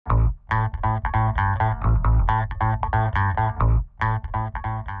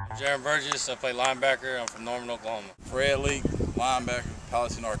Jaron Burgess, I play linebacker. I'm from Norman, Oklahoma. Fred Leak, linebacker,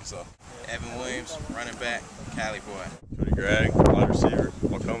 Palatine, Arkansas. Evan Williams, running back, Cali boy. Cody Gregg, wide receiver,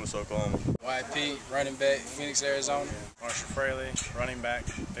 Oklahoma, Oklahoma. Wyatt Pete, running back, Phoenix, Arizona. Marshall Fraley, running back,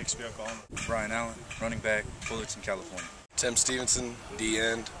 Bixby, Oklahoma. Brian Allen, running back, Fullerton, California. Tim Stevenson,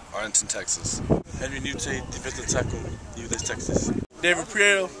 D-end, Arlington, Texas. Henry Nute, defensive tackle, Ulyss, Texas. David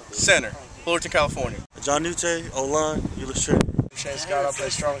Prieto, center, Fullerton, California. John Nute, O-line, Ulyss, Trenton. Shane Scott, I play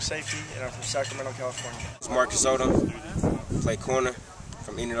strong safety, and I'm from Sacramento, California. It's Marcus Odom, play corner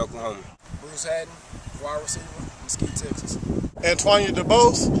from Enid, Oklahoma. Bruce Haddon, wide receiver, Mesquite, Texas. Antoine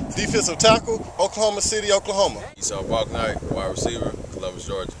DeBose, defensive tackle, Oklahoma City, Oklahoma. Esau Balknight, wide receiver, Columbus,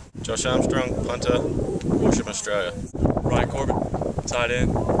 Georgia. Josh Armstrong, punter, Worship, Australia. Ryan Corbett, tight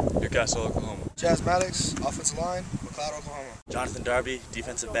end, Newcastle, Oklahoma. Jazz Maddox, offensive line, McLeod, Oklahoma. Jonathan Darby,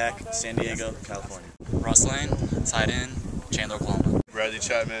 defensive back, San Diego, California. Ross Lane, tight end, Chandler, Oklahoma. Bradley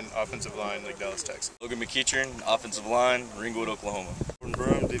Chapman, offensive line, Lake Dallas, Texas. Logan McEachern, offensive line, Ringwood, Oklahoma.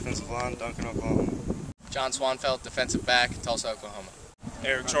 Jordan Broom, defensive line, Duncan, Oklahoma. John Swanfeld, defensive back, Tulsa, Oklahoma.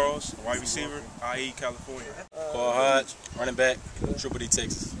 Eric Charles, wide receiver, IE, California. Paul Hodge, running back, Triple D,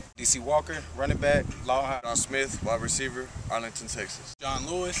 Texas. DC Walker, running back, Law High. John Smith, wide receiver, Arlington, Texas. John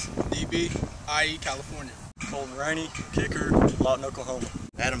Lewis, DB, IE, California. Colton Rainey, kicker, Lawton, Oklahoma.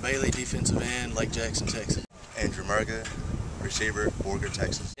 Adam Bailey, defensive end, Lake Jackson, Texas. Andrew Murga, receiver, Borger,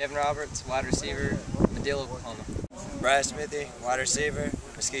 Texas. Kevin Roberts, wide receiver, Medill, Oklahoma. Brad Smithy, wide receiver,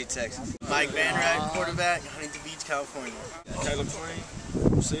 Mesquite, Texas. Mike Van Rad, quarterback, Huntington Beach, California. Caleb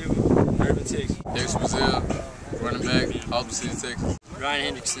Twain, receiver, Urban, Texas. Davis Brazil, running back, Austin City, Texas.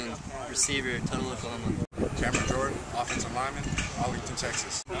 Ryan Hendrickson, receiver, Tuttle, Oklahoma. Cameron Jordan, offensive lineman, Arlington,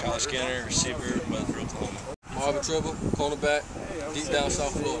 Texas. Kyle Skinner, receiver, Weatherford, Oklahoma. Marvin Trouble, cornerback, deep down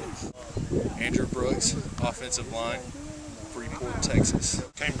South Florida. Andrew Brooks, offensive line, Freeport, Texas.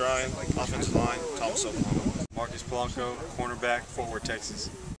 Kane Bryan, offensive line, Tulsa, Oklahoma. Marcus Blanco, cornerback, Fort Worth, Texas.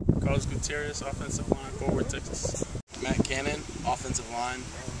 Carlos Gutierrez, offensive line, Fort Worth, Texas. Matt Cannon, offensive line,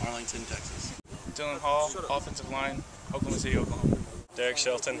 Arlington, Texas. Dylan Hall, offensive line, Oklahoma City, Oklahoma. Derek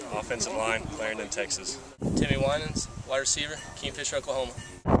Shelton, offensive line, Clarendon, Texas. Timmy Winans, wide receiver, Kingfisher, Oklahoma.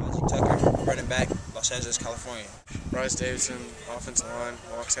 Isaac Tucker, running back, Los Angeles, California. Bryce Davidson, offensive line,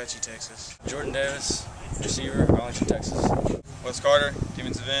 Waxahachie, Texas. Jordan Davis, receiver, Arlington, Texas. Wes Carter,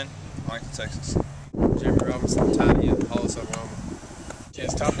 defensive end, Arlington, Texas. Jeremy Robinson, tight end, Hollis, Oklahoma.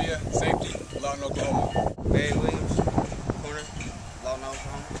 Chance Tapia, safety, Lawton, Oklahoma. Barry Williams, corner, Lawton,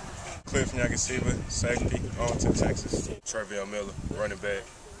 Oklahoma. Cliff Nyagasiba, safety, Arlington, Texas. Trevion Miller, running back,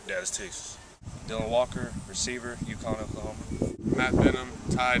 Dallas, Texas. Dylan Walker, receiver, Yukon, Oklahoma. Matt Benham,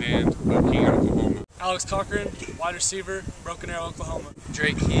 tight end, King, Oklahoma. Alex Cochran, wide receiver, Broken Arrow, Oklahoma.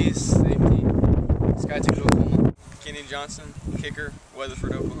 Drake Keys, safety, Skytown, Oklahoma. Kenny Johnson, kicker,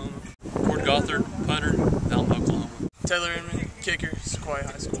 Weatherford, Oklahoma. Cord Gothard, punter, Dalton, Oklahoma. Taylor Inman, kicker, Sequoia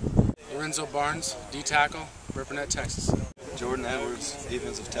High School. Lorenzo Barnes, D-tackle, Burpinette, Texas. Jordan Edwards,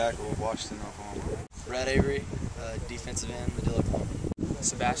 defensive tackle, Washington, Oklahoma. Brad Avery, defensive end, Medill, Oklahoma.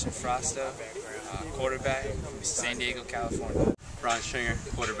 Sebastian Frosto, quarterback, San Diego, California. Brian Stringer,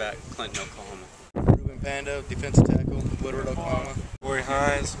 quarterback, Clinton, Oklahoma. Ruben Pando, defensive tackle, Woodward, Oklahoma. Corey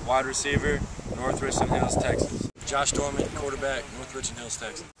Hines, wide receiver, North Richland Hills, Texas. Josh Dorman, quarterback, North Richland Hills,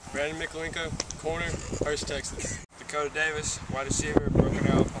 Texas. Brandon Mikulenko, corner, Hurst, Texas. Dakota Davis, wide receiver, Broken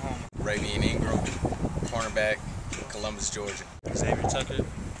Arrow, Oklahoma. Ravian Ingram, cornerback, Columbus, Georgia. Xavier Tucker,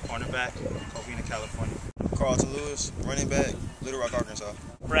 cornerback, Covina, California. Carlton Lewis, running back, Little Rock, Arkansas.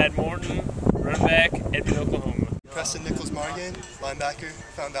 Brad Morton, running back, Edmond, Oklahoma. Preston Nichols Morgan, linebacker,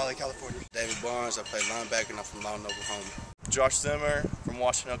 Fountain Valley, California. David Barnes, I play linebacker and I'm from Lawton, Oklahoma. Josh Zimmer from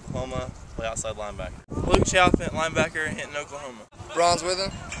Washington, Oklahoma, play outside linebacker. Luke Chalfant, linebacker, Hinton, Oklahoma. Bronze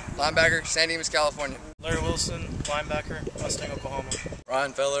Witham, linebacker, San Dimas, California. Larry Wilson, linebacker, Mustang, Oklahoma.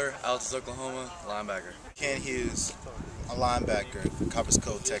 Ryan Feller, Altus, Oklahoma, linebacker. Ken Hughes, a linebacker, Copper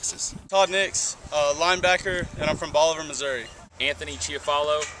Cove, Texas. Todd Nix, linebacker, and I'm from Bolivar, Missouri. Anthony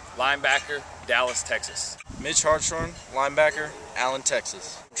Chiafalo, linebacker, Dallas, Texas. Mitch Hartshorn, linebacker, Allen,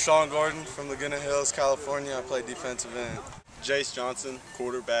 Texas. Sean Gordon from Laguna Hills, California. I play defensive end. Jace Johnson,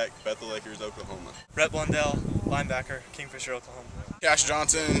 quarterback, Bethel Acres, Oklahoma. Brett Blundell, linebacker, Kingfisher, Oklahoma. Cash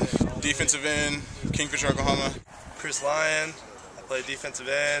Johnson, defensive end, Kingfisher, Oklahoma. Chris Lyon, I play defensive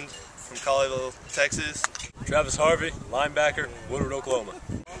end from Colleyville, Texas. Travis Harvey, linebacker, Woodward, Oklahoma.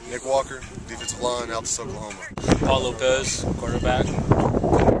 Nick Walker, defensive line, Altus, Oklahoma. Paul Lopez, quarterback,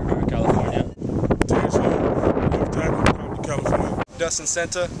 California. Terrence Hill, left tackle, Compton, California. Dustin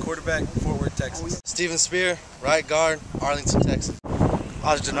Senta, quarterback, Fort Worth, Texas. Steven Spear, right guard, Arlington, Texas.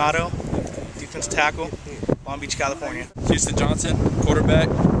 Oz Donato, defensive tackle, Long Beach, California. Houston Johnson, quarterback,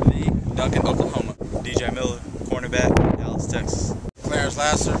 Duncan, Oklahoma. DJ Miller, cornerback, Dallas, Texas. Clarence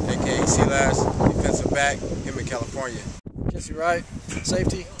Lasser, aka C-Lass, defensive back, Hemet, California. Jesse Wright,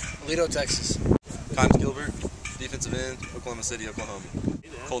 safety, Aledo, Texas. Kimes Gilbert, defensive end, Oklahoma City, Oklahoma.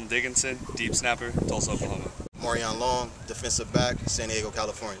 Colton Dickinson, deep snapper, Tulsa, Oklahoma. Marion Long, defensive back, San Diego,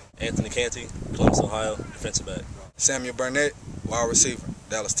 California. Anthony Canty, Columbus, Ohio, defensive back. Samuel Burnett, wide receiver,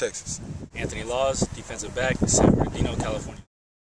 Dallas, Texas. Anthony Laws, defensive back, San Bernardino, California.